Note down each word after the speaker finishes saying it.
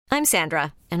I'm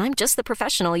Sandra, and I'm just the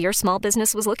professional your small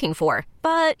business was looking for.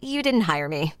 But you didn't hire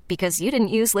me because you didn't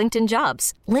use LinkedIn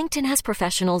Jobs. LinkedIn has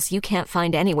professionals you can't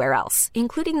find anywhere else,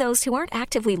 including those who aren't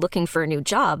actively looking for a new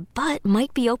job, but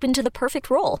might be open to the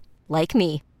perfect role, like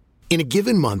me. In a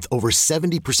given month, over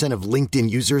 70% of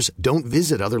LinkedIn users don't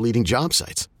visit other leading job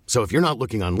sites. So if you're not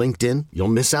looking on LinkedIn, you'll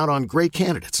miss out on great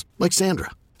candidates like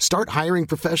Sandra. Start hiring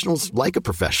professionals like a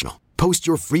professional. Post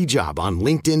your free job on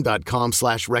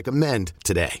linkedin.com/recommend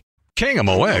today.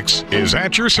 KMOX is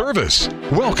at your service.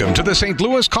 Welcome to the St.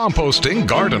 Louis Composting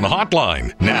Garden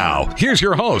Hotline. Now, here's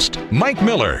your host, Mike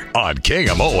Miller on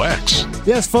KMOX.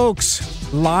 Yes,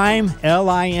 folks, lime,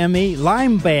 L-I-M-E,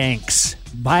 lime banks.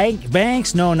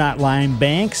 Banks? No, not lime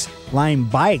banks, lime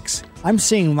bikes. I'm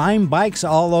seeing lime bikes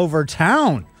all over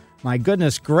town. My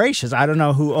goodness gracious, I don't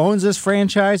know who owns this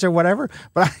franchise or whatever,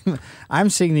 but I'm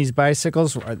seeing these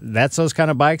bicycles. That's those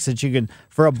kind of bikes that you can,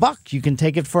 for $1, you can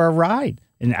take it for a ride.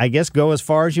 And I guess go as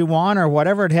far as you want or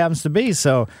whatever it happens to be.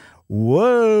 So,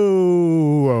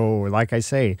 whoa, like I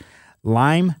say,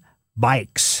 lime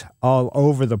bikes all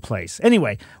over the place.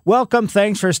 Anyway, welcome.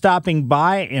 Thanks for stopping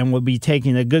by, and we'll be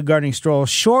taking a good gardening stroll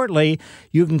shortly.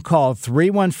 You can call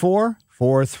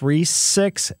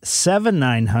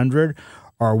 314-436-7900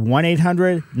 or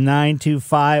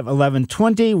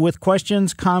 1-800-925-1120 with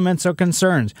questions, comments, or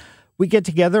concerns. We get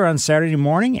together on Saturday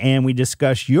morning and we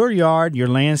discuss your yard, your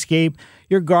landscape,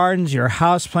 your gardens, your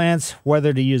houseplants,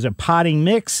 whether to use a potting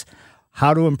mix,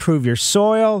 how to improve your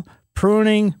soil,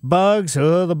 pruning, bugs.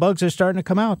 Oh, the bugs are starting to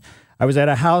come out. I was at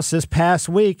a house this past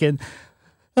week and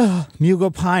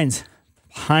Mugo pines.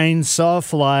 Pine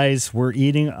sawflies were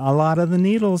eating a lot of the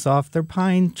needles off their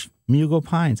Mugo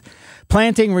pines.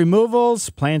 Planting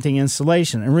removals, planting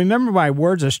installation. And remember, my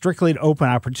words are strictly to open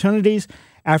opportunities.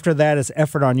 After that is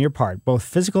effort on your part, both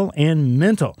physical and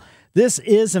mental. This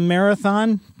is a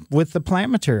marathon with the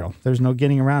plant material. There's no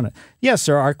getting around it. Yes,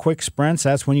 there are quick sprints.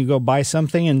 That's when you go buy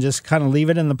something and just kind of leave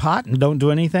it in the pot and don't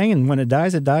do anything. And when it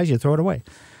dies, you throw it away.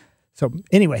 So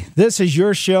anyway, this is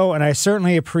your show, and I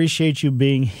certainly appreciate you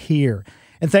being here.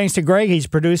 And thanks to Greg, he's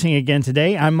producing again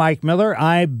today. I'm Mike Miller.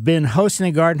 I've been hosting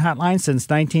the Garden Hotline since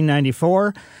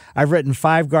 1994. I've written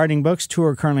 5 gardening books. 2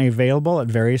 are currently available at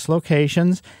various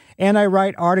locations. And I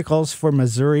write articles for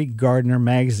Missouri Gardener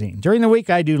magazine. During the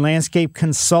week, I do landscape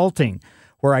consulting,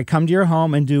 where I come to your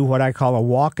home and do what I call a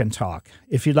walk and talk.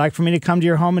 If you'd like for me to come to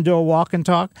your home and do a walk and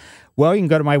talk, well, you can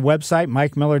go to my website,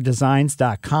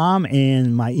 MikeMillerDesigns.com,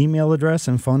 and my email address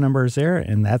and phone number is there,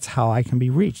 and that's how I can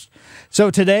be reached. So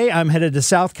today, I'm headed to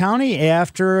South County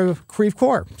after Creve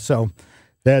Coeur. So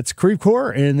that's Creve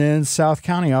Coeur and then South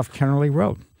County off Kennerly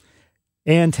Road.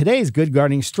 And today's Good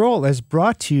Gardening Stroll is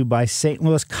brought to you by St.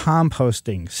 Louis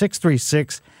Composting,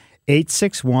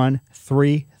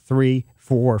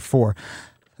 636-861-3344.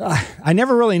 I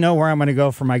never really know where I'm going to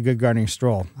go for my Good Gardening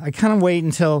Stroll. I kind of wait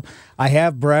until I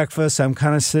have breakfast. I'm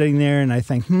kind of sitting there and I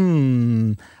think,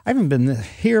 I haven't been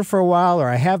here for a while, or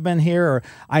I have been here, or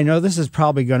I know this is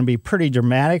probably going to be pretty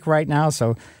dramatic right now.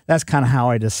 So that's kind of how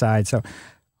I decide. So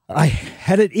I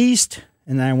headed east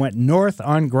and then I went north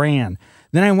on Grand.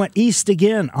 Then I went east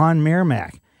again on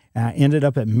Merrimack. I ended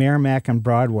up at Merrimack and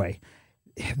Broadway.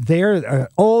 They're an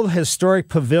old historic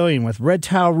pavilion with red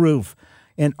tile roof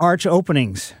and arch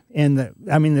openings. And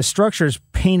the structure is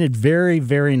painted very,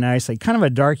 very nicely, kind of a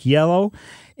dark yellow.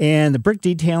 And the brick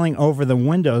detailing over the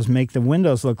windows make the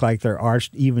windows look like they're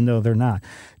arched, even though they're not.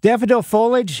 Daffodil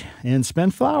foliage and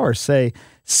spent flowers say,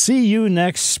 "See you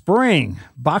next spring."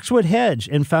 Boxwood hedge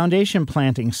and foundation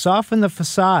planting soften the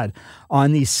facade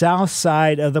on the south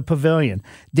side of the pavilion.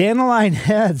 Dandelion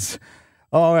heads.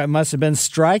 Oh, it must have been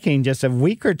striking just a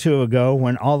week or two ago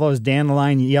when all those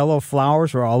dandelion yellow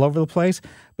flowers were all over the place.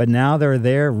 But now they're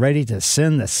there ready to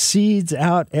send the seeds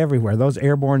out everywhere. Those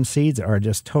airborne seeds are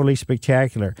just totally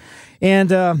spectacular.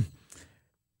 And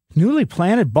newly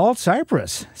planted bald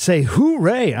cypress say,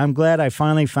 "Hooray, I'm glad I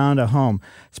finally found a home."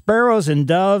 Sparrows and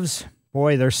doves,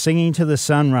 boy, they're singing to the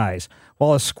sunrise,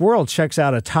 while a squirrel checks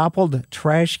out a toppled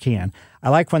trash can. I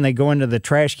like when they go into the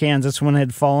trash cans. This one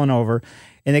had fallen over.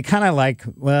 And they kind of like,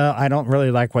 well, I don't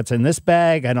really like what's in this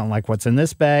bag. I don't like what's in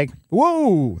this bag.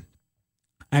 Whoa!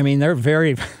 I mean, they're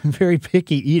very, very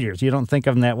picky eaters. You don't think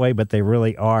of them that way, but they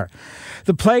really are.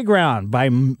 The Playground by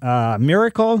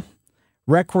Miracle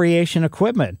Recreation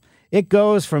Equipment. It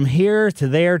goes from here to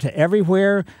there to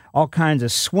everywhere, all kinds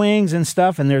of swings and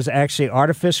stuff, and there's actually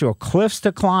artificial cliffs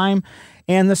to climb,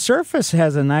 and the surface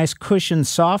has a nice cushioned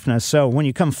softness, so when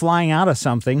you come flying out of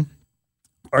something,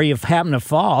 or you happen to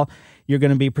fall, you're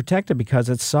going to be protected because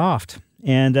it's soft.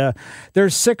 And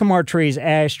there's sycamore trees,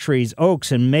 ash trees,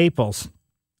 oaks, and maples.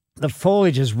 the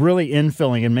foliage is really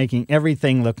infilling and making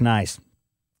everything look nice.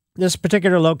 This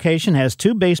particular location has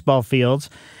 2 baseball fields.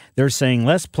 They're saying,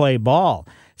 let's play ball.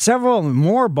 Several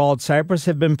more bald cypress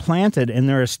have been planted, and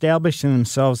they're establishing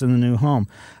themselves in the new home.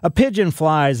 A pigeon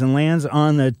flies and lands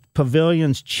on the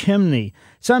pavilion's chimney.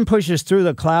 Sun pushes through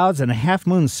the clouds, and a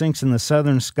half-moon sinks in the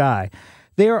southern sky.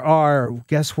 There are,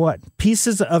 guess what,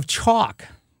 pieces of chalk,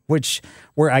 which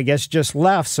were, I guess, just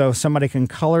left so somebody can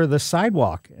color the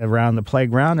sidewalk around the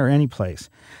playground or any place.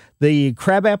 The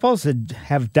crabapples that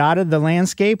have dotted the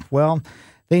landscape, well,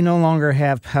 they no longer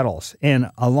have petals. And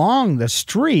along the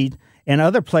street and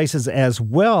other places as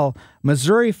well,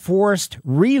 Missouri forest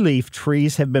relief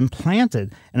trees have been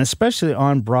planted, and especially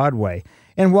on Broadway.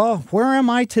 And, well, where am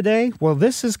I today? Well,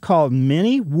 this is called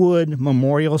Minnie Wood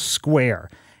Memorial Square.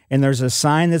 And there's a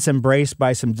sign that's embraced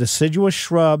by some deciduous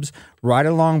shrubs right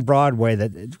along Broadway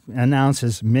that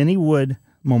announces Minnie Wood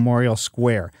Memorial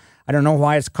Square. I don't know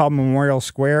why it's called Memorial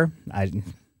Square.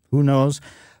 Who knows?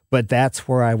 But that's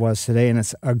where I was today, and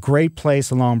it's a great place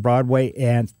along Broadway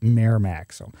and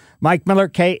Merrimack. So, Mike Miller,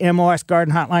 KMOX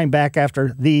Garden Hotline, back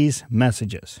after these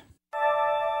messages.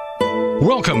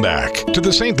 Welcome back to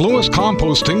the St. Louis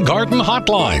Composting Garden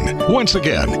Hotline. Once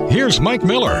again, here's Mike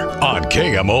Miller on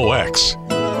KMOX.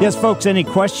 Yes, folks, any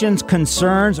questions,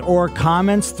 concerns, or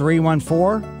comments,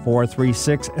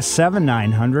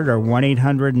 314-436-7900 or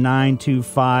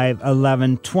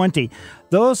 1-800-925-1120.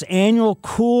 Those annual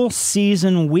cool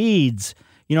season weeds,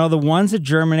 you know, the ones that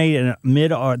germinate in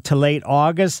mid to late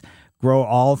August, grow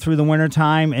all through the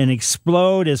wintertime and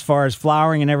explode as far as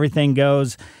flowering and everything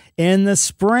goes. In the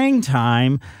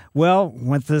springtime, well,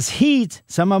 with this heat,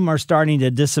 some of them are starting to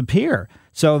disappear.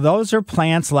 So those are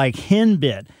plants like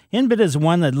henbit. Henbit is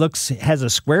one that has a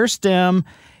square stem.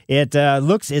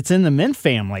 It's in the mint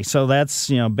family, so that's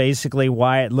basically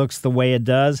why it looks the way it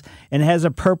does, and it has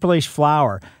a purplish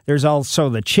flower. There's also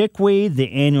the chickweed,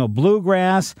 the annual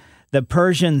bluegrass, the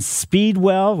Persian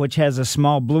speedwell, which has a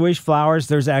small bluish flowers.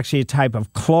 There's actually a type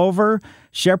of clover,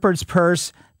 shepherd's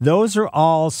purse. Those are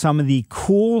all some of the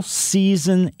cool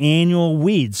season annual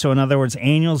weeds. So in other words,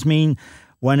 annuals mean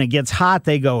when it gets hot,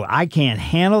 they go, I can't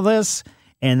handle this,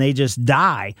 and they just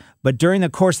die. But during the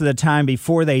course of the time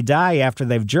before they die, after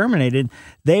they've germinated,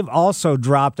 they've also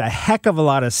dropped a heck of a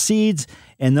lot of seeds,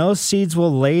 and those seeds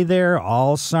will lay there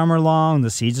all summer long. The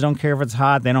seeds don't care if it's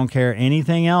hot. They don't care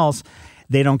anything else.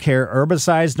 They don't care.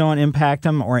 Herbicides don't impact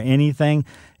them or anything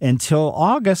until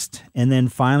August. And then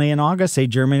finally in August, they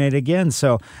germinate again.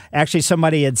 So actually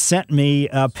somebody had sent me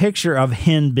a picture of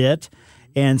henbit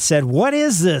and said, what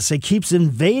is this? It keeps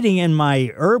invading in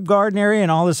my herb garden area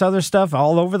and all this other stuff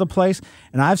all over the place.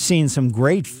 And I've seen some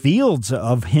great fields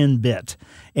of henbit.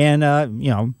 And,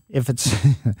 if it's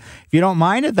if you don't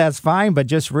mind it, that's fine. But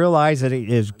just realize that it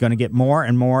is going to get more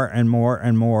and more and more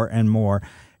and more and more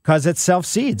because it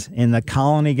self-seeds and the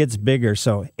colony gets bigger.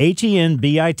 So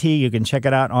henbit, you can check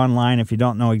it out online if you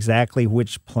don't know exactly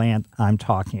which plant I'm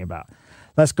talking about.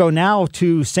 Let's go now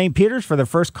to St. Peter's for the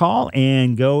first call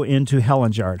and go into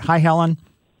Helen's yard. Hi, Helen.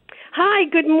 Hi,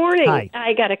 good morning. Hi.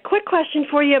 I got a quick question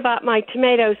for you about my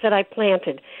tomatoes that I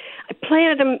planted. I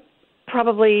planted them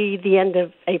probably the end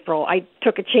of April. I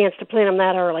took a chance to plant them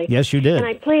that early. Yes, you did.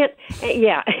 And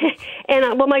yeah.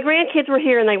 And, my grandkids were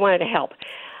here and they wanted to help.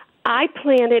 I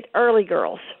planted early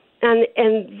girls, and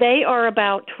they are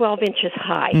about 12 inches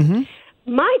high. Mm-hmm.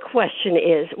 My question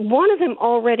is, one of them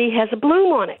already has a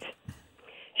bloom on it.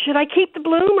 Should I keep the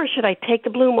bloom or should I take the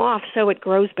bloom off so it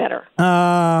grows better?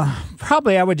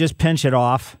 Probably I would just pinch it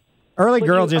off. Early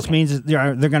girl just means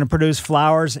they're going to produce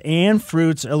flowers and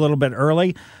fruits a little bit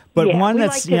early. But one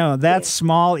that's, that's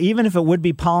small, even if it would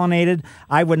be pollinated,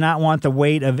 I would not want the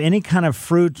weight of any kind of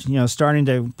fruit, starting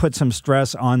to put some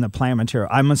stress on the plant material.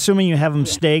 I'm assuming you have them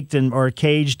staked or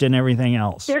caged and everything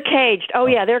else. They're caged. Oh,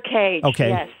 yeah, they're caged. Okay.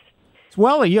 Yes.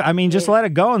 Well, just let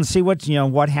it go and see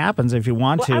what happens if you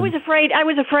want to. I was afraid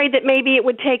that maybe it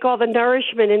would take all the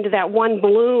nourishment into that one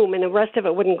bloom and the rest of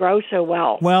it wouldn't grow so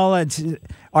well. Well,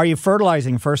 are you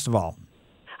fertilizing, first of all?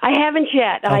 I haven't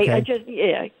yet.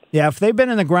 Okay. Yeah, if they've been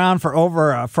in the ground for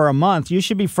a month, you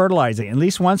should be fertilizing at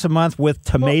least once a month with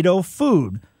tomato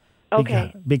food.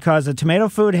 Okay. Because the tomato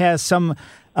food has some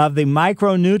of the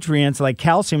micronutrients like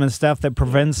calcium and stuff that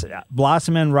prevents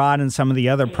blossom and rot and some of the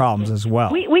other problems as well.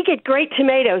 We get great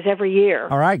tomatoes every year.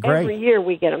 All right, great. Every year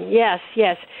we get them. Yes.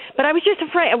 But I was just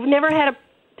afraid. I've never had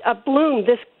a bloom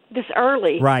this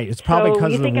early. Right. It's probably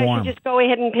because of the warm. You think I should just go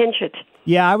ahead and pinch it?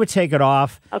 Yeah, I would take it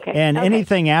off. Okay. And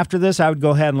anything after this, I would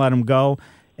go ahead and let them go.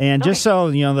 And just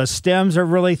so, the stems are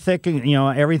really thick and,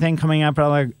 everything coming up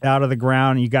out of the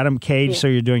ground, you got them caged, so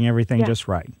you're doing everything just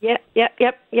right. Yep.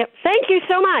 Thank you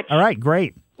so much. All right,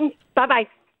 great. Bye-bye.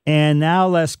 And now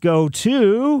let's go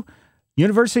to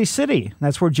University City.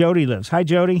 That's where Jody lives. Hi,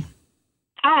 Jody.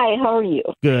 Hi, how are you?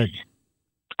 Good.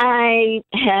 I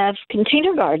have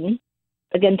containers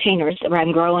where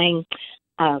I'm growing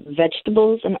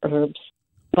vegetables and herbs.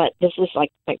 But this is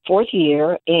like my fourth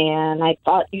year, and I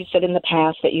thought you said in the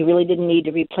past that you really didn't need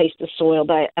to replace the soil,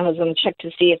 but I was going to check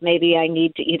to see if maybe I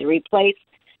need to either replace,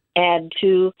 add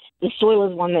to. The soil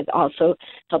is one that also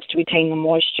helps to retain the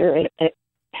moisture. It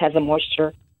has a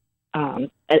moisture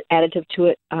additive to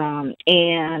it,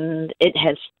 and it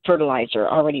has fertilizer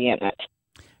already in it.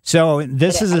 So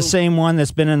this is the same one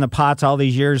that's been in the pots all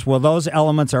these years. Well, those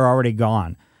elements are already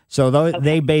gone. So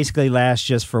they basically last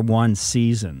just for one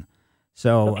season.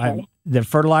 So the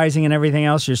fertilizing and everything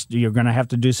else, you're going to have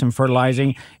to do some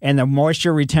fertilizing, and the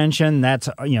moisture retention, that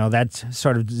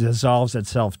sort of dissolves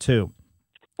itself too.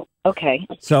 Okay.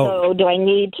 So do I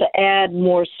need to add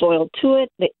more soil to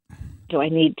it? Do I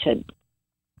need to?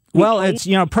 Well, it's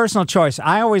personal choice.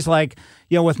 I always like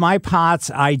with my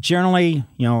pots, I generally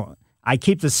I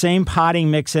keep the same potting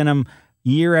mix in them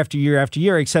year after year after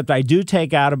year, except I do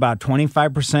take out about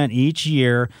 25% each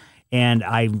year, and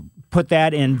I put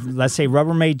that in, let's say,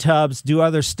 Rubbermaid tubs, do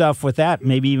other stuff with that,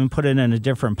 maybe even put it in a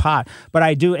different pot. But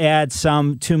I do add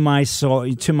some to my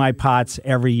soil, to my pots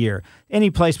every year.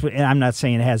 Any place, and I'm not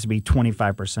saying it has to be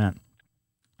 25%.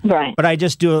 Right. But I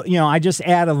just do, I just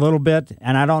add a little bit,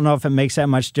 and I don't know if it makes that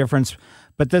much difference.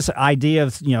 But this idea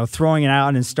of, throwing it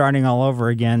out and starting all over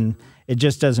again, it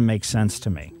just doesn't make sense to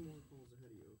me.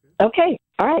 Okay.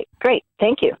 All right. Great.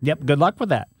 Thank you. Yep. Good luck with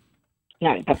that. All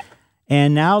right. Bye-bye.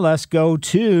 And now let's go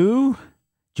to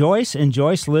Joyce, and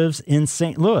Joyce lives in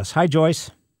St. Louis. Hi,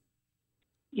 Joyce.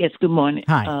 Yes, good morning.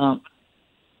 Hi.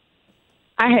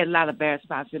 I had a lot of bare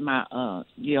spots in my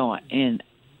yard, and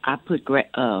I put grass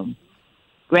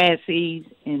seeds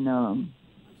and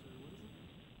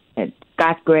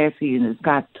Scotch grass seeds and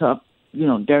Scotch tough,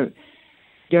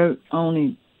 dirt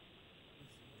only.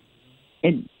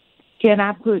 And since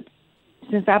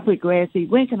I put grass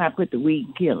seeds, when can I put the weed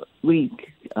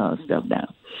stuff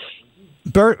down?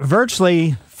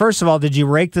 Virtually, first of all, did you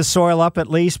rake the soil up at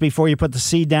least before you put the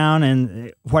seed down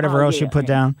and whatever else you put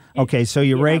down? Okay, so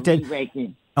you raked it.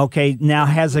 Okay, now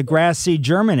has the grass seed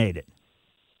germinated?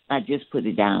 I just put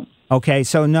it down. Okay,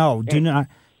 so no, do not.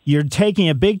 You're taking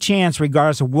a big chance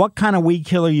regardless of what kind of weed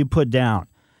killer you put down,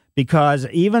 because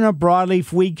even a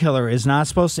broadleaf weed killer is not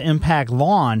supposed to impact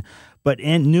lawn, but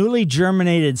in newly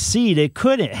germinated seed, it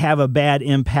could have a bad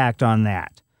impact on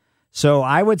that. So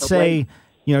I would say,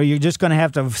 you're just going to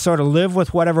have to sort of live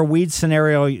with whatever weed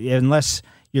scenario, unless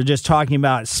you're just talking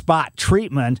about spot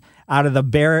treatment out of the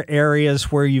bare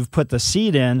areas where you've put the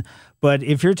seed in. But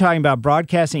if you're talking about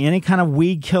broadcasting any kind of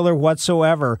weed killer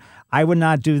whatsoever, I would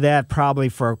not do that probably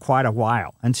for quite a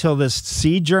while until this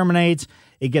seed germinates.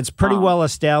 It gets pretty well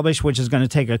established, which is going to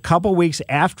take a couple weeks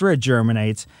after it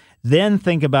germinates. Then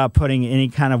think about putting any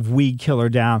kind of weed killer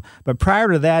down. But prior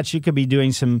to that, you could be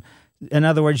doing some, in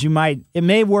other words, it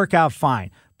may work out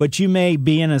fine, but you may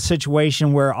be in a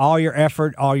situation where all your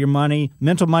effort, all your money,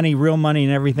 mental money, real money,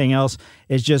 and everything else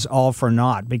is just all for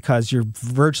naught because you're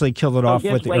virtually killed it off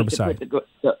with the herbicide.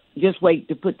 Just wait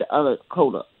to put the other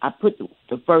coat up. I put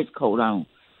the first coat on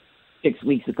 6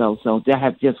 weeks ago, so I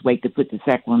have to just wait to put the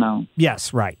second one on.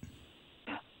 Yes, right.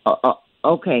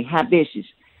 Okay, hibiscus.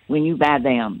 When you buy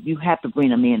them, you have to bring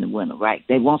them in the winter, right?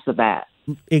 They won't survive.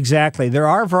 Exactly. There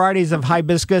are varieties of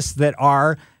hibiscus that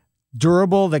are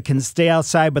durable, that can stay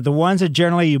outside, but the ones that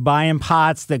generally you buy in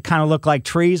pots that kind of look like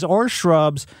trees or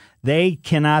shrubs, they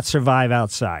cannot survive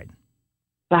outside.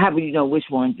 So how would you know which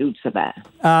ones do survive?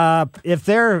 If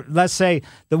they're, let's say,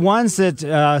 the ones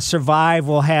that survive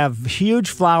will have huge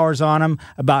flowers on them,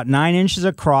 about 9 inches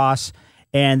across,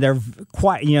 and they're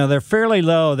quite, they're fairly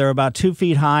low. They're about 2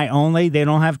 feet high only. They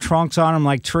don't have trunks on them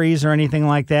like trees or anything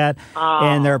like that.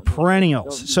 And they're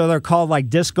perennials. So they're called like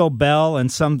disco bell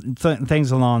and some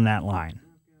things along that line.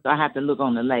 So I have to look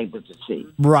on the label to see.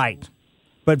 Right.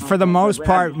 But for the most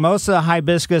part, most of the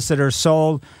hibiscus that are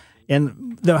sold,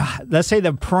 and let's say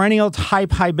the perennial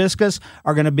type hibiscus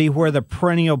are going to be where the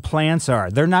perennial plants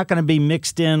are. They're not going to be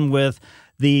mixed in with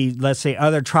the, let's say,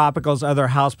 other tropicals, other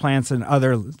houseplants, and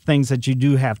other things that you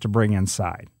do have to bring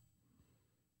inside.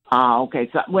 Okay.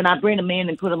 So when I bring them in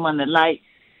and put them on the light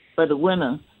for the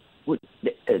winter,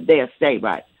 they'll stay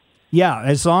right. Yeah,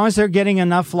 as long as they're getting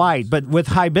enough light. But with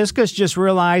hibiscus, just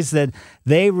realize that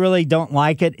they really don't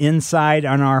like it inside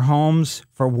on our homes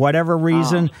for whatever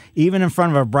reason. Even in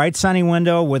front of a bright sunny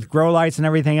window with grow lights and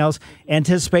everything else,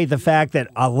 anticipate the fact that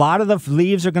a lot of the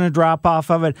leaves are going to drop off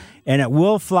of it, and it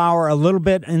will flower a little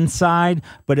bit inside,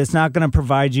 but it's not going to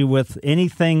provide you with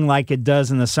anything like it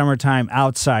does in the summertime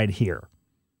outside here.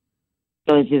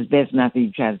 So it's just best not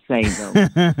to try to say,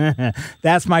 though.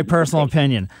 That's my personal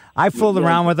opinion. I fooled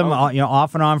around with them,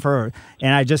 off and on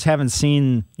and I just haven't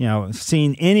seen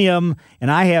any of them. And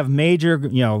I have major,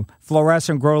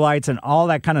 fluorescent grow lights and all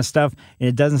that kind of stuff, and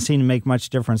it doesn't seem to make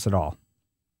much difference at all.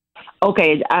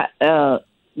 Okay, I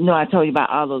told you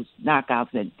about all those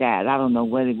knockouts that died. I don't know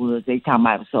what it was. They talking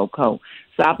about it was so cold.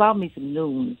 So I bought me some new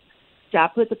ones. So I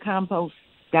put the compost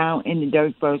down in the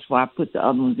dirt first before I put the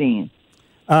other ones in.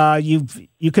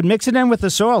 You could mix it in with the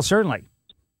soil, certainly.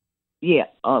 Yeah.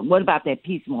 What about that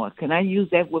peat moss? Can I use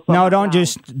that with? No, don't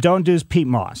do peat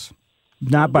moss,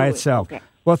 not by itself. Okay.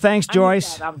 Well, thanks,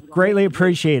 Joyce. Greatly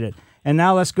appreciate it. And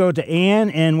now let's go to Ann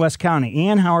in West County.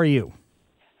 Ann, how are you?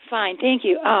 Fine, thank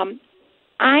you.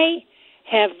 I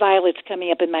have violets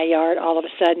coming up in my yard all of a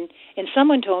sudden, and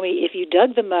someone told me if you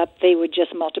dug them up, they would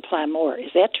just multiply more.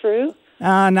 Is that true?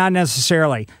 Not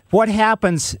necessarily. What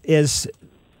happens is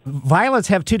violets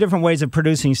have two different ways of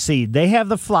producing seed. They have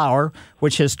the flower,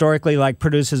 which historically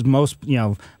produces most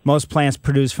plants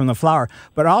produce from the flower.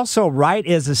 But also, right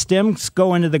as the stems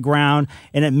go into the ground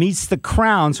and it meets the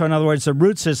crown, so in other words, the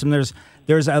root system,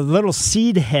 there's a little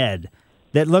seed head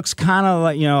that looks kind of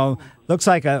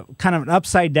like a kind of an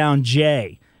upside down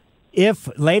J. If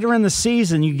later in the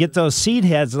season you get those seed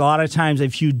heads, a lot of times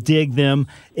if you dig them,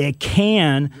 it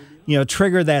can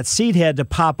trigger that seed head to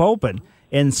pop open.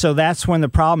 And so that's when the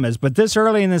problem is. But this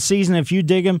early in the season, if you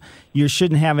dig them, you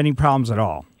shouldn't have any problems at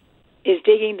all. Is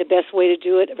digging the best way to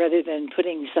do it rather than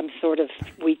putting some sort of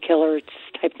weed killer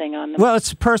type thing on them? Well,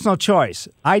 it's a personal choice.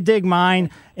 I dig mine,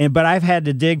 but I've had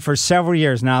to dig for several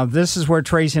years now. This is where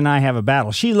Tracy and I have a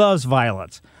battle. She loves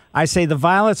violets. I say the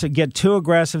violets get too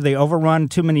aggressive. They overrun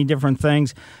too many different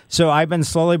things. So I've been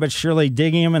slowly but surely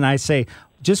digging them, and I say,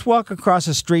 just walk across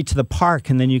the street to the park,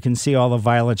 and then you can see all the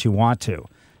violets you want to.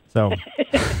 So,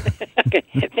 okay.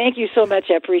 Thank you so much.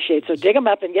 I appreciate it. So dig them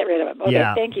up and get rid of them. Okay,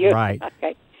 yeah, thank you. Right.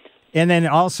 Okay. And then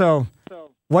also,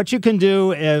 what you can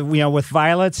do, with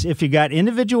violets, if you got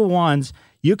individual ones,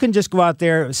 you can just go out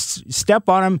there, step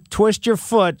on them, twist your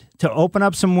foot to open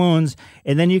up some wounds,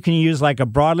 and then you can use like a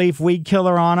broadleaf weed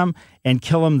killer on them and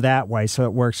kill them that way. So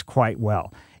it works quite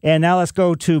well. And now let's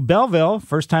go to Belleville,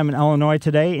 first time in Illinois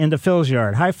today, into Phil's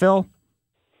yard. Hi, Phil.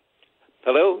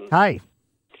 Hello. Hi.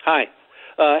 Hi.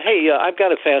 Hey, I've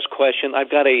got a fast question.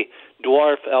 I've got a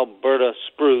dwarf Alberta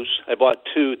spruce. I bought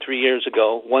 2-3 years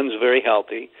ago. One's very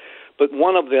healthy. But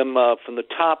one of them, from the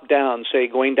top down, say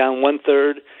going down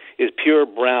 1/3, is pure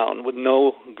brown with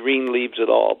no green leaves at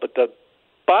all. But the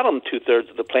bottom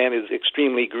 2/3 of the plant is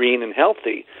extremely green and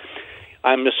healthy.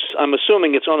 I'm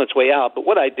assuming it's on its way out. But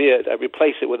what I did, I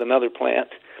replaced it with another plant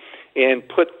and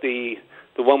put the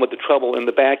one with the trouble in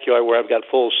the backyard where I've got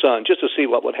full sun, just to see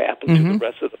what would happen to the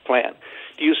rest of the plant.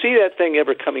 Do you see that thing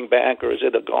ever coming back, or is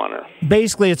it a goner?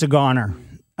 Basically, it's a goner.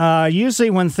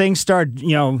 Usually when things start,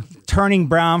 turning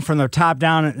brown from the top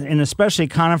down, and especially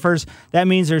conifers, that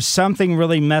means there's something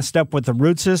really messed up with the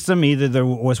root system. Either there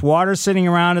was water sitting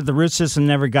around it, the root system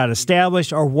never got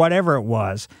established, or whatever it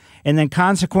was. And then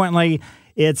consequently,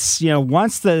 it's,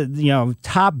 once the,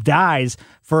 top dies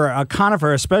for a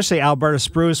conifer, especially Alberta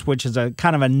spruce, which is a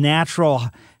kind of a natural,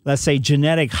 let's say,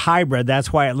 genetic hybrid.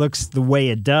 That's why it looks the way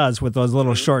it does with those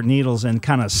little short needles and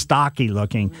kind of stocky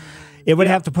looking. It would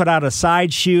have to put out a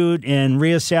side shoot and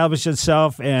reestablish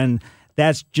itself, and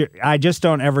I just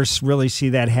don't ever really see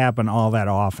that happen all that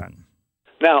often.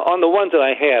 Now, on the ones that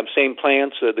I have, same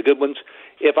plants, the good ones,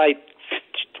 if I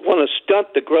want to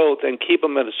stunt the growth and keep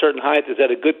them at a certain height, is that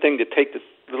a good thing to take the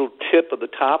little tip of the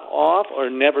top off, or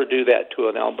never do that to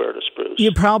an Alberta spruce?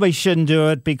 You probably shouldn't do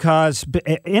it, because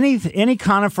any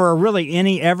conifer, or really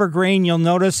any evergreen, you'll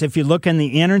notice if you look in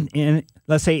the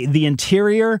let's say the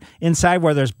interior inside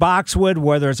where there's boxwood,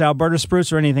 whether it's Alberta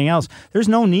spruce or anything else, there's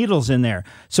no needles in there.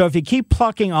 So if you keep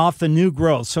plucking off the new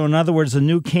growth, so in other words, the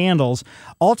new candles,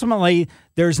 ultimately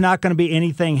there's not going to be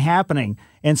anything happening.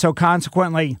 And so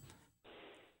consequently,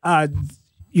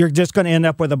 you're just going to end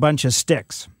up with a bunch of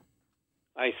sticks.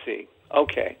 I see.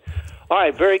 Okay. All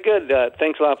right. Very good.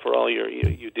 Thanks a lot for all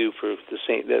you do for the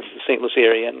St. Louis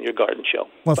area and your garden show.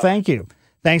 Well, Bye. Thank you.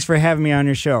 Thanks for having me on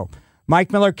your show.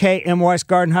 Mike Miller, KMOX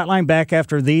Garden Hotline, back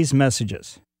after these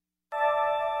messages.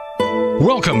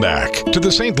 Welcome back to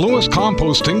the St. Louis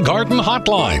Composting Garden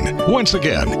Hotline. Once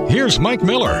again, here's Mike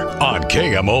Miller on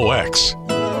KMOX.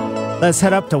 Let's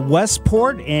head up to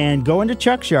Westport and go into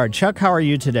Chuck's yard. Chuck, how are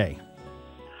you today?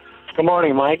 Good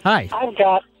morning, Mike. Hi. I've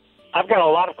got a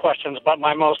lot of questions, but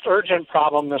my most urgent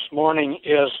problem this morning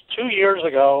is 2 years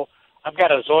ago, I've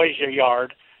got a zoysia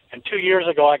yard, and 2 years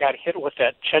ago I got hit with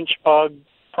that chinch bug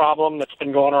problem that's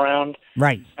been going around.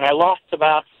 Right. And I lost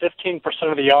about 15%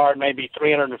 of the yard, maybe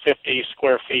 350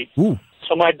 square feet. Ooh.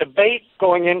 So my debate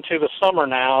going into the summer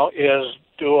now is,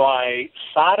 do I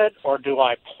sod it or do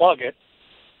I plug it?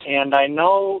 And I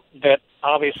know that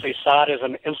obviously sod is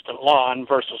an instant lawn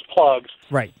versus plugs.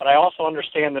 Right. But I also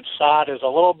understand that sod is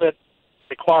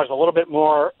requires a little bit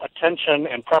more attention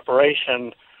and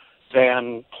preparation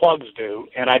than plugs do.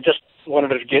 And I just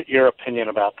wanted to get your opinion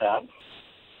about that.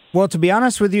 Well, to be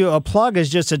honest with you, a plug is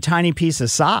just a tiny piece of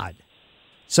sod.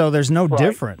 So there's no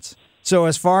difference. So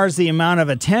as far as the amount of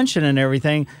attention and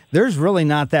everything, there's really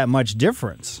not that much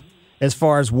difference. As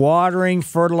far as watering,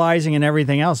 fertilizing, and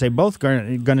everything else, they both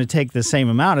going to take the same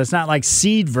amount. It's not like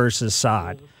seed versus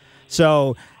sod.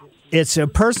 So it's a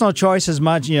personal choice as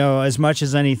much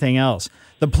as anything else.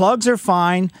 The plugs are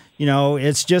fine.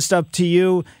 It's just up to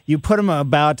you. You put them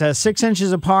about 6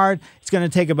 inches apart. It's going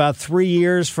to take about 3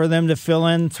 years for them to fill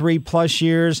in, 3+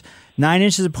 years. 9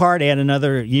 inches apart, add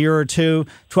another year or two.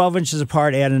 12 inches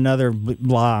apart, add another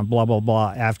blah, blah, blah,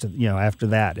 blah after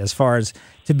that, as far as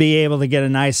to be able to get a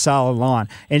nice solid lawn.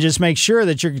 And just make sure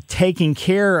that you're taking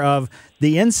care of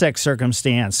the insect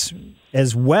circumstance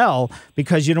as well,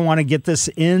 because you don't want to get this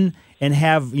in and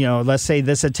have, let's say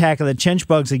this attack of the chinch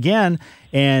bugs again,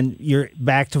 and you're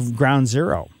back to ground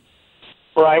zero.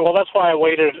 Right. Well, that's why I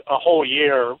waited a whole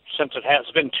year, since it has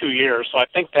been 2 years. So I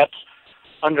think that's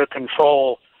under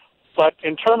control. But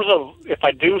in terms of if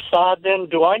I do sod, then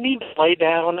do I need to lay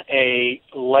down a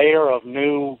layer of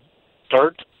new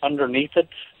dirt underneath it?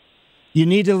 You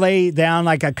need to lay down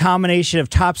like a combination of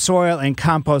topsoil and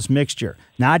compost mixture,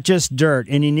 not just dirt.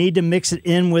 And you need to mix it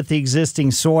in with the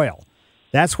existing soil.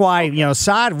 That's why,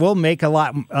 sod will make a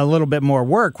little bit more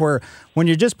work, where when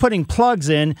you're just putting plugs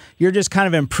in, you're just kind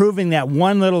of improving that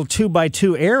one little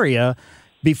 2x2 area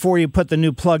before you put the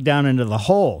new plug down into the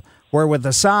hole. Where with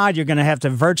the sod, you're going to have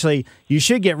to you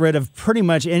should get rid of pretty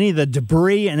much any of the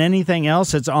debris and anything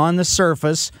else that's on the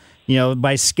surface,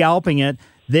 by scalping it.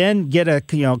 Then get a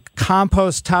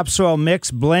compost topsoil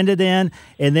mix, blend it in,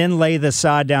 and then lay the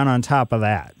sod down on top of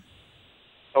that.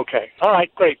 Okay. All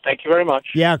right. Great. Thank you very much.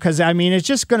 Yeah, because, it's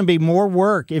just going to be more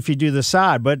work if you do the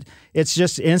sod, but it's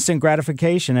just instant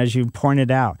gratification, as you pointed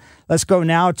out. Let's go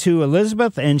now to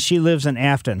Elizabeth, and she lives in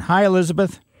Afton. Hi,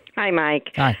 Elizabeth. Hi,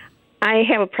 Mike. Hi. I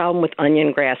have a problem with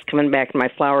onion grass coming back in my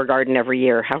flower garden every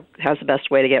year. How's the best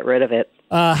way to get rid of it?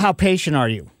 How patient are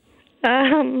you?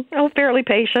 Fairly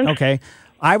patient. Okay.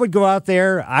 I would go out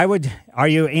there. Are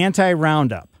you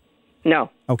anti-Roundup?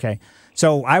 No. Okay.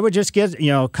 So I would just get,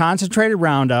 concentrated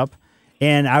Roundup,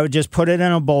 and I would just put it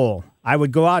in a bowl. I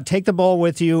would go out, take the bowl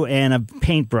with you, and a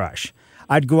paintbrush.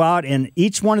 I'd go out, and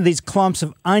each one of these clumps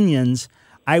of onions,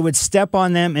 I would step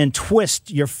on them and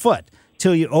twist your foot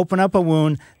till you open up a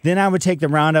wound. Then I would take the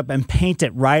Roundup and paint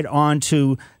it right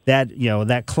onto that,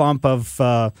 that clump of,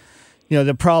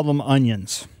 the problem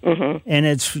onions. Mm-hmm. And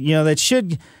it's,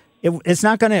 it's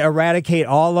not going to eradicate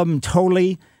all of them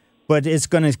totally, but it's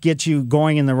going to get you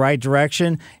going in the right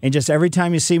direction. And just every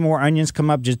time you see more onions come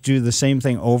up, just do the same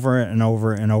thing over and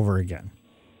over and over again.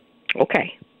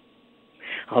 Okay.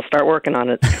 I'll start working on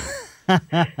it.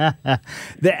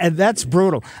 That's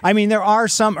brutal. There are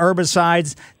some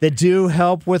herbicides that do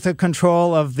help with the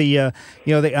control of the,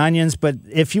 the onions. But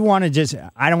if you want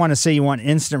to I don't want to say you want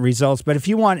instant results, but if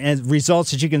you want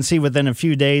results that you can see within a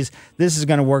few days, this is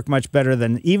going to work much better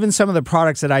than even some of the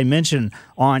products that I mentioned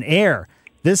on air.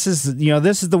 This is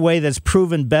the way that's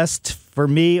proven best for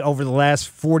me over the last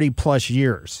 40+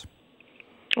 years.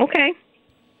 Okay.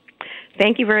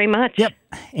 Thank you very much. Yep.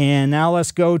 And now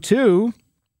let's go to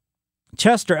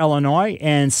Chester, Illinois,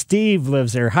 and Steve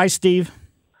lives there. Hi, Steve.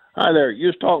 Hi there. You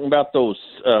was talking about those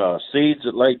seeds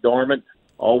that lay dormant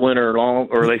all winter long,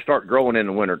 or they start growing in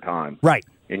the wintertime. Right.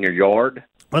 In your yard?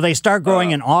 Well, they start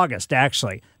growing in August,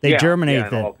 actually. They germinate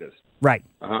in August. Right.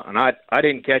 And I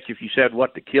didn't catch if you said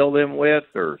what to kill them with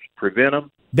or prevent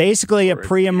them. Basically a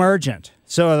pre-emergent.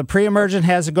 So the pre-emergent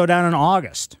has to go down in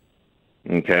August.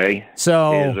 Okay.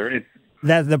 So is there any...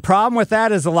 the problem with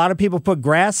that is a lot of people put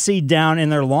grass seed down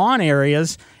in their lawn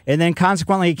areas, and then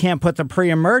consequently you can't put the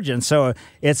pre-emergent. So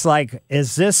it's like,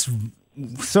 is this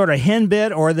sort of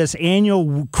henbit or this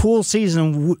annual cool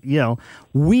season,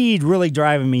 weed really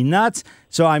driving me nuts.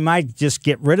 So I might just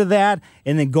get rid of that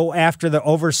and then go after the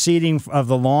overseeding of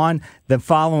the lawn the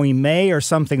following May or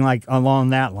something like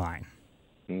along that line.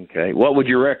 Okay. What would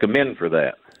you recommend for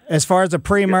that? As far as the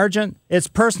pre-emergent, it's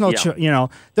personal.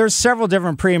 There's several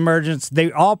different pre-emergents. They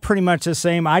all pretty much the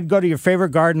same. I'd go to your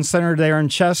favorite garden center there in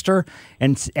Chester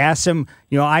and ask them,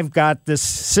 I've got this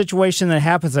situation that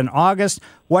happens in August.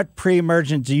 What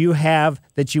pre-emergent do you have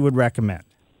that you would recommend?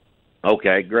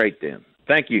 Okay, great then.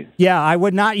 Thank you. Yeah, I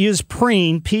would not use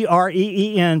preen,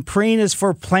 Preen. Preen is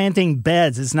for planting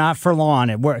beds. It's not for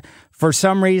lawn. For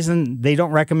some reason, they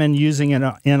don't recommend using it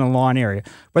in a lawn area.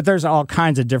 But there's all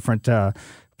kinds of different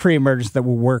pre-emergence that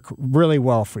will work really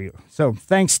well for you. So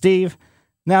thanks, Steve.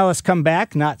 Now let's come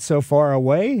back, not so far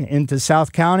away, into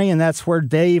South County, and that's where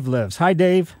Dave lives. Hi,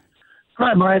 Dave.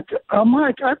 Hi, Mike.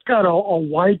 Mike, I've got a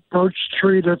white birch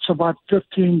tree that's about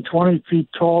 15, 20 feet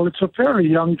tall. It's a very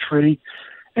young tree.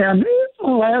 And it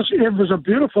was a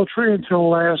beautiful tree until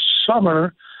last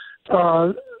summer.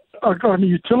 A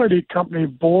utility company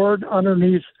bored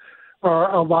underneath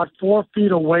about 4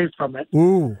 feet away from it.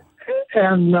 Ooh.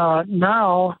 And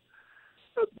now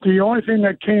the only thing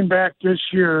that came back this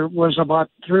year was about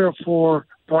 3 or 4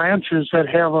 branches that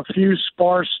have a few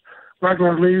sparse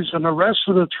regular leaves, and the rest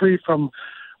of the tree from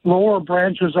lower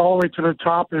branches all the way to the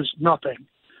top is nothing.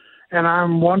 And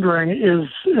I'm wondering, is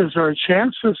there a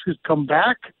chance this could come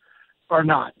back or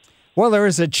not? Well, there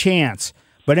is a chance.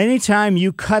 But anytime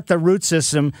you cut the root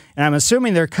system, and I'm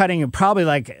assuming they're cutting probably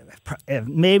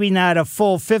maybe not a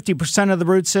full 50% of the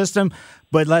root system,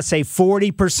 but let's say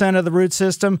 40% of the root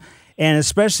system, and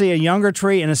especially a younger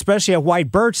tree, and especially a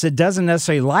white birch that doesn't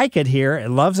necessarily like it here. It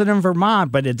loves it in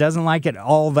Vermont, but it doesn't like it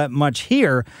all that much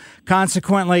here.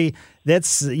 Consequently,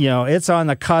 it's on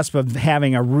the cusp of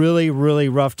having a really, really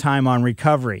rough time on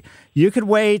recovery. You could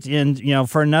wait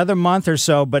for another month or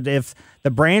so, but if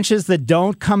the branches that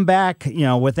don't come back,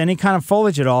 with any kind of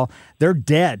foliage at all, they're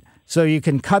dead. So you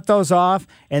can cut those off,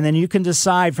 and then you can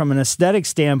decide from an aesthetic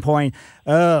standpoint,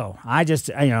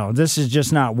 this is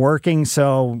just not working.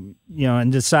 So,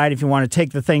 and decide if you want to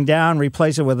take the thing down,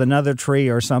 replace it with another tree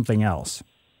or something else.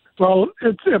 Well,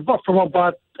 it's from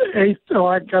about 6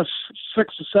 or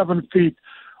 7 feet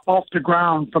off the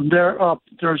ground. From there up,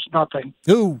 there's nothing.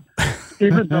 Ooh.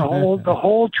 Even the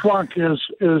whole trunk is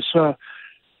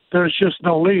there's just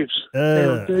no leaves.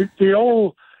 The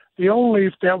old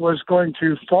leaf that was going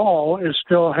to fall is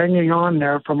still hanging on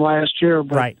there from last year.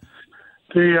 But right.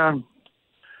 I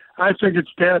think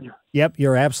it's dead. Yep,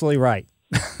 you're absolutely right.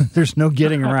 There's no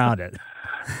getting around it.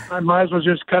 I might as well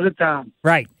just cut it down.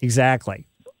 Right, exactly.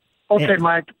 Okay,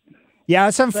 Mike. Yeah,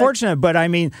 it's unfortunate, but I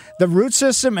mean, the root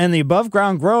system and the above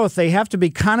ground growth, they have to be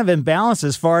kind of in balance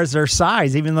as far as their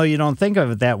size, even though you don't think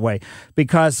of it that way,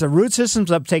 because the root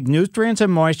systems uptake nutrients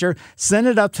and moisture, send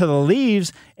it up to the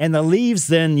leaves, and the leaves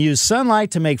then use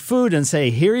sunlight to make food and say,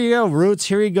 here you go, roots,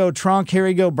 here you go, trunk, here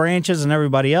you go, branches, and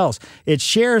everybody else. It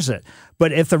shares it.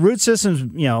 But if the root system's,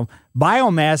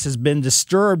 biomass has been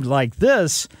disturbed like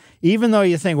this, even though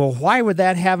you think, well, why would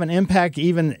that have an impact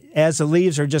even as the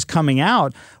leaves are just coming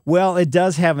out? Well, it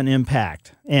does have an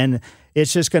impact. And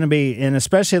it's just going to be, and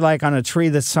especially like on a tree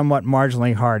that's somewhat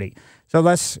marginally hardy. So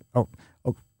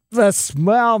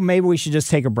maybe we should just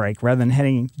take a break rather than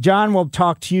heading. John will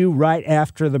talk to you right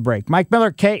after the break. Mike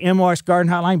Miller, KMOX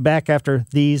Garden Hotline, back after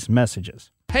these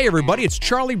messages. Hey everybody, it's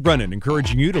Charlie Brennan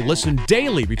encouraging you to listen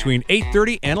daily between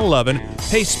 8:30 and 11.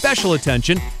 Pay special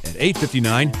attention at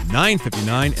 8:59,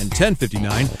 9:59, and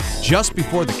 10:59. Just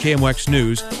before the KMOX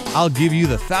news, I'll give you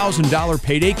the $1,000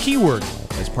 payday keyword.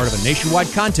 As part of a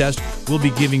nationwide contest, we'll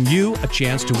be giving you a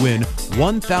chance to win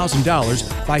 $1,000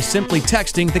 by simply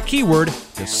texting the keyword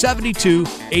to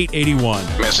 72881.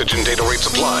 Message and data rates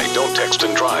apply. Don't text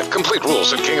and drive. Complete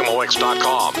rules at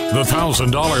KMOX.com. The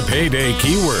 $1,000 payday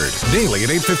keyword. Daily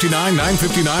at 8:59,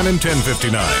 9:59, and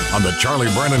 10:59 on The Charlie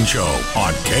Brennan Show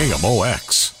on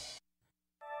KMOX.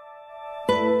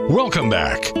 Welcome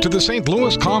back to the St.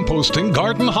 Louis Composting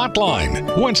Garden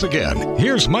Hotline. Once again,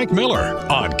 here's Mike Miller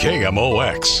on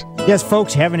KMOX. Yes,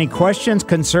 folks, have any questions,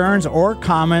 concerns, or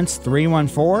comments?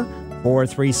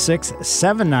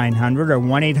 314-436-7900 or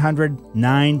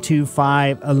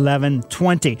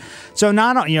 1-800-925-1120. So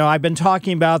I've been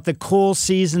talking about the cool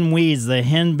season weeds, the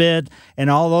henbit, and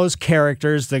all those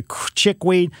characters, the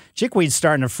chickweed. Chickweed's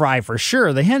starting to fry for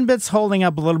sure. The henbit's holding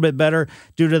up a little bit better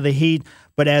due to the heat.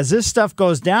 But as this stuff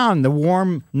goes down, the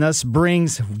warmness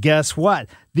brings, guess what?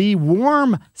 The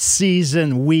warm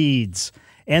season weeds.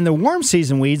 And the warm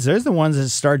season weeds, there's the ones that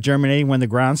start germinating when the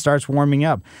ground starts warming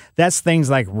up. That's things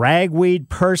like ragweed,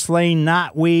 purslane,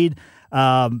 knotweed,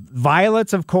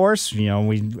 Violets, of course, we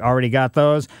already got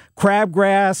those.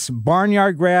 Crabgrass,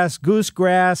 barnyard grass,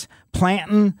 goosegrass,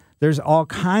 plantain. There's all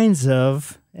kinds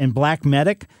of, and black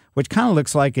medic, which kind of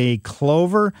looks like a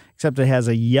clover, except it has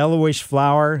a yellowish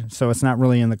flower, so it's not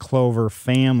really in the clover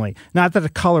family. Not that the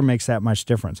color makes that much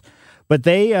difference. But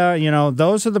they,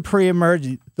 those are the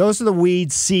pre-emergent, those are the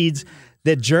weed seeds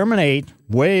that germinate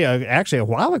actually a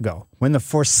while ago when the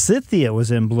forsythia was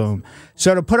in bloom.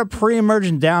 So to put a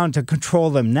pre-emergent down to control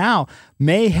them now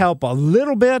may help a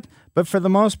little bit, but for the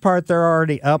most part, they're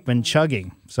already up and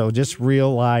chugging. So just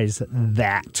realize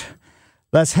that.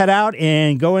 Let's head out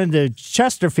and go into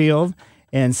Chesterfield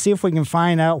and see if we can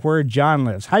find out where John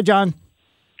lives. Hi, John.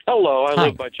 Hello. I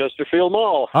live by Chesterfield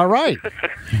Mall. All right.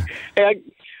 Hey,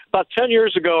 about 10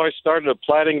 years ago, I started a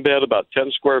planting bed about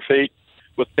 10 square feet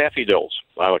with daffodils.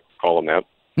 I would call them that.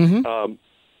 Mm-hmm.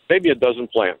 Maybe a dozen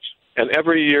plants. And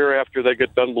every year after they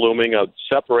get done blooming, I'd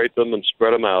separate them and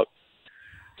spread them out.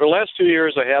 For the last 2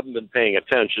 years, I haven't been paying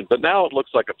attention, but now it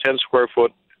looks like a 10 square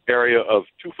foot area of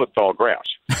 2 foot tall grass.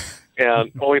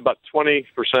 And only about 20%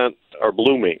 are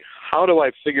blooming. How do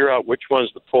I figure out which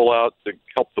ones to pull out to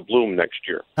help the bloom next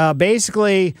year?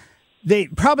 Basically, they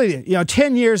probably,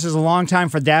 10 years is a long time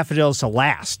for daffodils to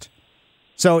last.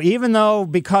 So even the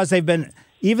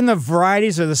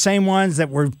varieties are the same ones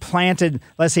that were planted,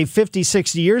 let's say 50,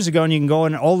 60 years ago, and you can go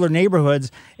in older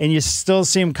neighborhoods and you still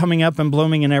see them coming up and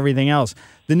blooming and everything else.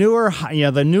 The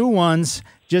new ones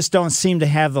just don't seem to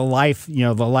have the life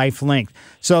length.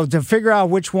 So to figure out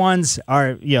which ones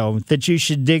are, that you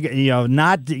should dig,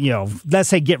 let's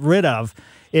say get rid of,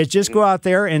 is just go out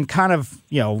there and kind of,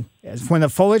 when the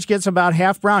foliage gets about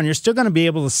half brown, you're still going to be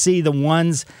able to see the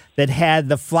ones that had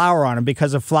the flower on them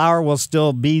because the flower will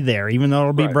still be there, even though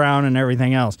it'll be brown and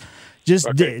everything else.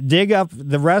 Just dig up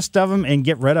the rest of them and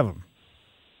get rid of them.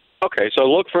 Okay, so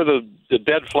look for the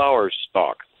dead flower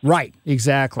stalk. Right,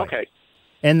 exactly. Okay.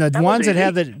 And the ones that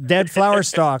have the dead flower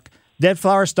stalk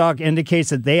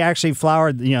indicates that they actually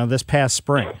flowered, this past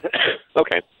spring.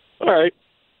 Okay. All right.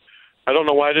 I don't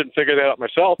know why I didn't figure that out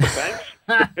myself, but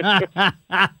thanks.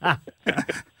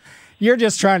 You're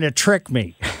just trying to trick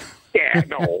me. Yeah,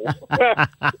 no.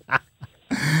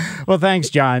 Well, thanks,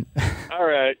 John. All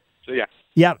right. See ya.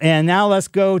 Yep, and now let's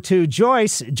go to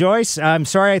Joyce. Joyce, I'm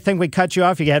sorry, I think we cut you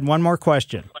off. You had one more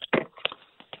question.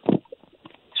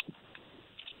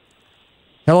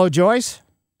 Hello, Joyce?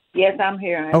 Yes, I'm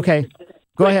here. Okay,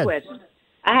 go ahead. Question.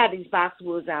 I have these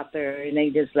boxwoods out there, and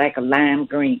they just like a lime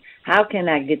green. How can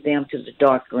I get them to the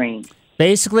dark green?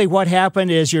 Basically, what happened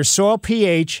is your soil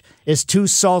pH is too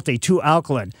salty, too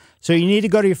alkaline. So you need to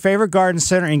go to your favorite garden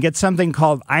center and get something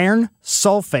called iron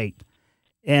sulfate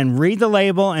and read the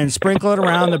label and sprinkle it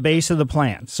around the base of the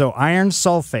plant. So iron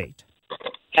sulfate.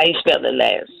 How you spell the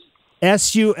last?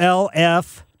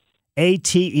 SULFATE.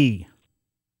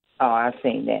 Oh, I've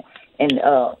seen that. And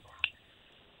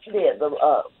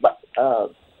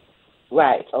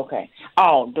right, okay.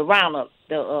 Oh, the Roundup.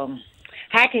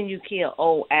 How can you kill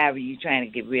old ivy you're trying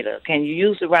to get rid of? Can you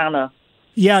use the Roundup?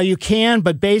 Yeah, you can,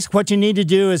 but basically what you need to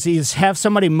do is have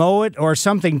somebody mow it or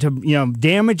something to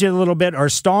damage it a little bit or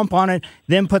stomp on it,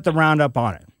 then put the Roundup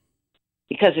on it.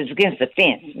 Because it's against the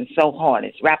fence. It's so hard.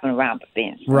 It's wrapping around the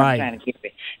fence. Right. I'm trying to get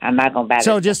it. I'm not going to bat it.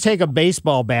 So just take a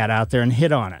baseball bat out there and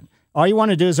hit on it. All you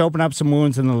want to do is open up some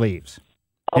wounds in the leaves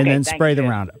and then spray the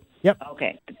Roundup. Yep.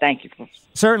 Okay. Thank you.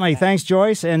 Certainly. Thanks,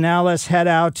 Joyce. And now let's head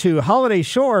out to Holiday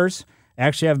Shores.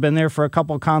 Actually, I've been there for a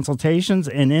couple of consultations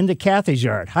and into Kathy's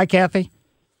yard. Hi, Kathy.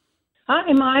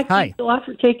 Hi, Mike. Hi. Thanks a lot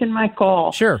for taking my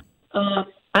call. Sure. I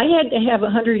had to have a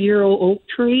 100-year-old oak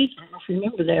tree. I don't know if you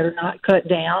remember that or not, cut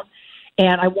down.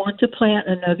 And I want to plant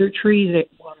another tree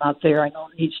not there. I know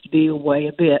it needs to be away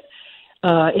a bit.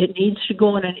 It needs to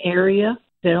go in an area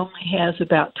that only has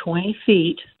about 20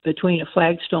 feet between a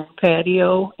flagstone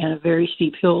patio and a very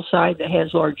steep hillside that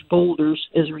has large boulders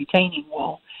as a retaining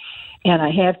wall. And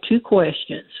I have two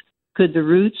questions. Could the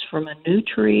roots from a new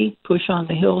tree push on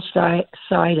the hillside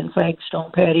and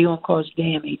flagstone patio and cause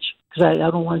damage? Because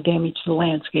I don't want to damage the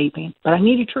landscaping, but I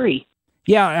need a tree.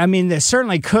 Yeah, I mean, they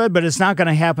certainly could, but it's not going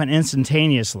to happen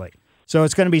instantaneously. So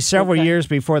it's going to be several years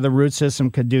before the root system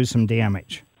could do some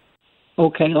damage.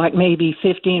 Okay, like maybe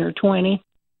 15 or 20?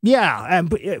 Yeah,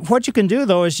 and what you can do,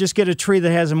 though, is just get a tree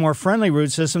that has a more friendly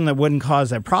root system that wouldn't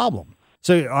cause that problem.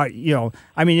 So, I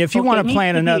mean, if you want to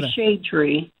plant another... a shade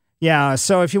tree. Yeah,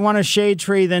 so if you want a shade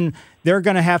tree, then they're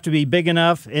going to have to be big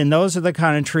enough, and those are the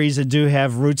kind of trees that do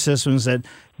have root systems that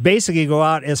basically go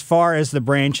out as far as the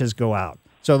branches go out.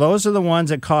 So those are the ones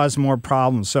that cause more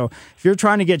problems. So if you're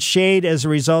trying to get shade as a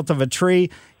result of a tree,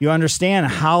 you understand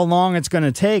how long it's going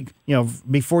to take,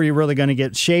 before you're really going to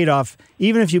get shade off.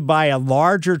 Even if you buy a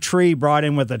larger tree brought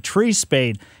in with a tree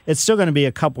spade, it's still going to be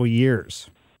a couple years,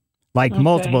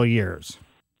 multiple years.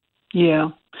 Yeah.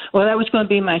 Well, that was going to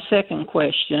be my second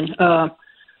question.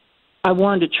 I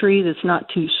wanted a tree that's not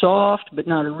too soft, but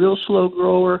not a real slow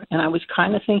grower, and I was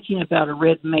kind of thinking about a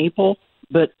red maple,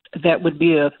 but that would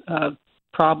be a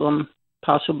problem,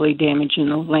 possibly damaging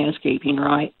the landscaping,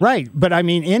 right? Right, but I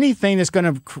mean anything that's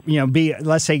going to, be,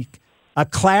 let's say, a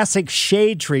classic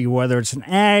shade tree, whether it's an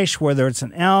ash, whether it's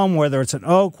an elm, whether it's an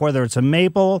oak, whether it's a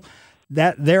maple,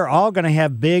 that they're all going to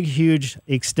have big, huge,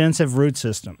 extensive root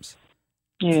systems.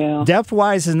 Yeah.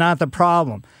 Depth-wise is not the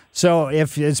problem. So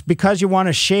if it's because you want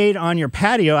a shade on your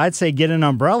patio, I'd say get an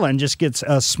umbrella and just get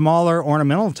a smaller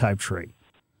ornamental type tree.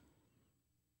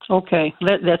 Okay,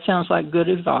 that sounds like good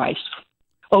advice.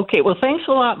 Okay, well, thanks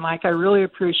a lot, Mike. I really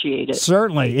appreciate it.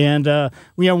 Certainly. And,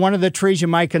 one of the trees you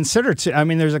might consider,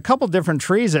 there's a couple different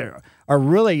trees that are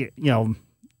really,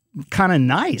 kind of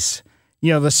nice.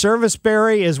 The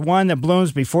serviceberry is one that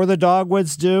blooms before the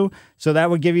dogwoods do, so that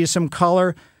would give you some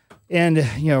color. And,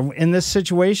 in this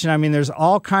situation, there's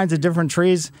all kinds of different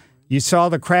trees. You saw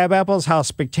the crab apples, how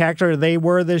spectacular they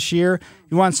were this year.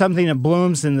 You want something that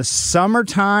blooms in the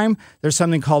summertime. There's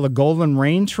something called a golden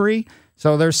rain tree.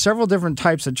 So there's several different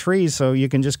types of trees, so you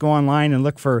can just go online and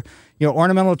look for,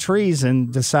 ornamental trees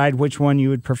and decide which one you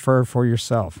would prefer for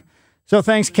yourself. So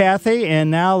thanks, Kathy. And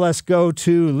now let's go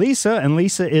to Lisa, and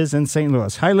Lisa is in St.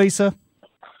 Louis. Hi, Lisa.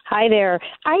 Hi there.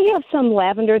 I have some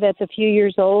lavender that's a few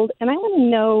years old, and I want to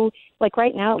know,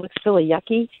 right now it looks really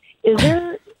yucky.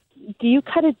 Do you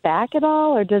cut it back at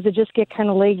all, or does it just get kind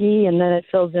of leggy and then it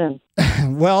fills in?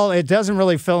 Well, it doesn't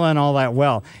really fill in all that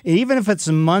well. Even if it's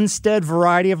a Munstead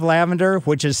variety of lavender,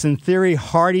 which is in theory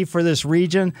hardy for this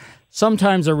region,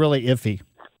 sometimes they're really iffy.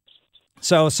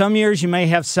 So some years you may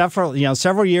have several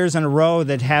years in a row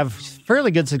that have fairly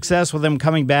good success with them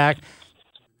coming back.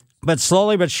 But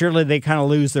slowly but surely, they kind of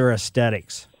lose their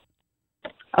aesthetics.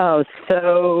 Oh,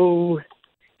 so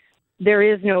there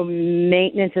is no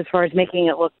maintenance as far as making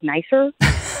it look nicer?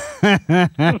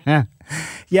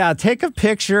 Yeah, take a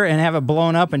picture and have it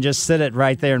blown up and just sit it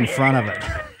right there in front of it.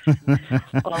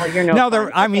 Oh, you're no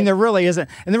fun. There really isn't.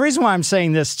 And the reason why I'm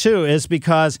saying this, too, is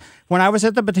because when I was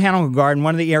at the Botanical Garden,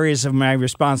 one of the areas of my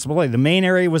responsibility, the main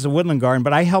area was the woodland garden,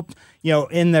 but I helped,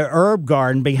 in the herb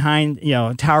garden behind,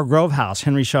 Tower Grove House,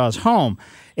 Henry Shaw's home.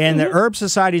 And the Herb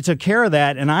Society took care of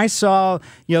that, and I saw,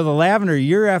 the lavender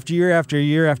year after year after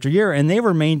year after year, and they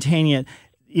were maintaining it,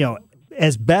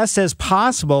 as best as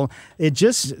possible. It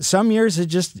just, some years it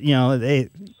just, the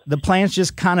plants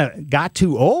just kind of got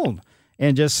too old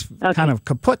and just kind of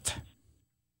kaput.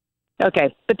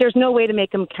 Okay, but there's no way to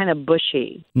make them kind of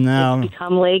bushy. No. Just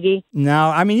become leggy?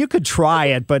 No, you could try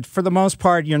it, but for the most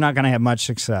part, you're not going to have much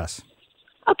success.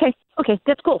 Okay,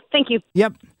 that's cool. Thank you.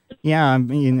 Yep. Yeah,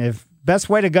 if best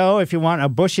way to go if you want a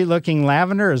bushy-looking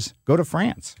lavender is go to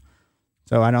France.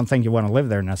 So I don't think you want to live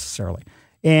there necessarily.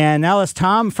 And now it's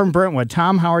Tom from Brentwood.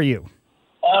 Tom, how are you?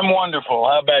 I'm wonderful.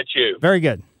 How about you? Very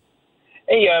good.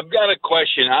 Hey, I've got a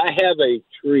question. I have a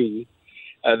tree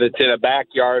that's in a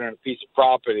backyard on a piece of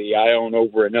property I own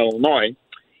over in Illinois.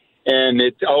 And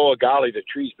golly, the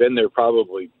tree's been there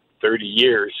probably 30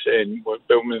 years. And when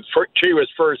the tree was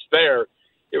first there,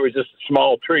 it was just a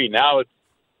small tree. Now it's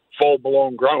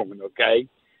full-blown grown, okay?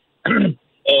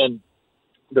 And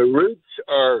the roots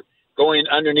are going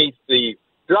underneath the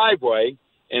driveway,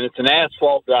 and it's an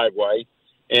asphalt driveway.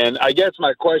 And I guess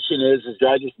my question is do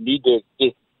I just need to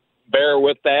just bear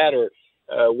with that, or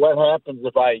what happens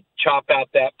if I chop out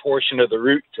that portion of the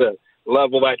root to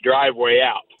level that driveway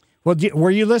out? Well, were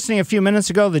you listening a few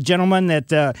minutes ago, the gentleman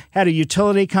that had a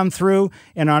utility come through,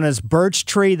 and on his birch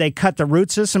tree, they cut the root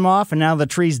system off, and now the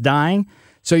tree's dying?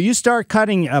 So you start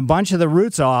cutting a bunch of the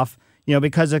roots off,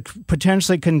 because it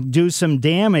potentially can do some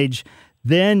damage.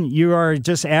 Then you are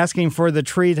just asking for the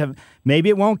tree to, maybe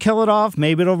it won't kill it off,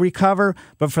 maybe it'll recover,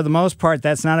 but for the most part,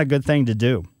 that's not a good thing to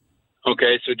do.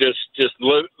 Okay, so just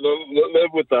live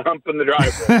with the hump in the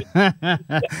driveway.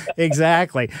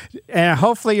 Exactly. And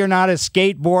hopefully you're not a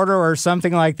skateboarder or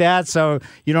something like that, so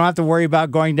you don't have to worry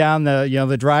about going down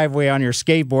the driveway on your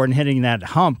skateboard and hitting that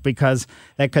hump, because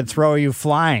that could throw you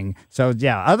flying. So,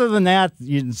 yeah, other than that,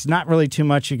 it's not really too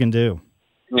much you can do.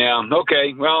 Yeah,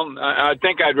 okay. Well, I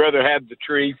think I'd rather have the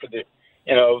tree for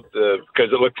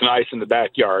because it looks nice in the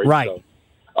backyard. Right. So.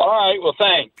 All right, well,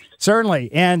 thanks.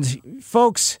 Certainly. And,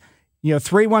 folks,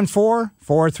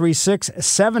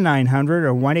 314-436-7900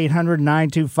 or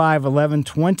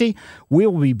 1-800-925-1120.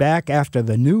 We'll be back after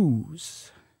the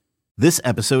news. This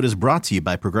episode is brought to you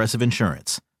by Progressive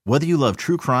Insurance. Whether you love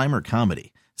true crime or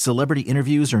comedy, celebrity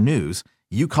interviews or news,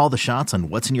 you call the shots on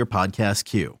what's in your podcast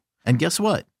queue. And guess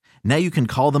what? Now you can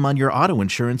call them on your auto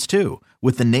insurance too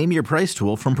with the Name Your Price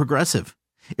tool from Progressive.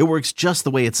 It works just the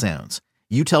way it sounds.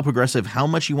 You tell Progressive how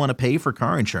much you want to pay for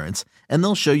car insurance, and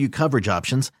they'll show you coverage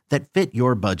options that fit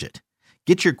your budget.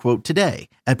 Get your quote today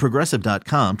at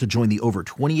Progressive.com to join the over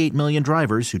 28 million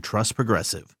drivers who trust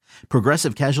Progressive.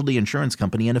 Progressive Casualty Insurance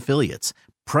Company and Affiliates.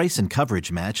 Price and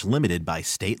coverage match limited by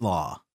state law.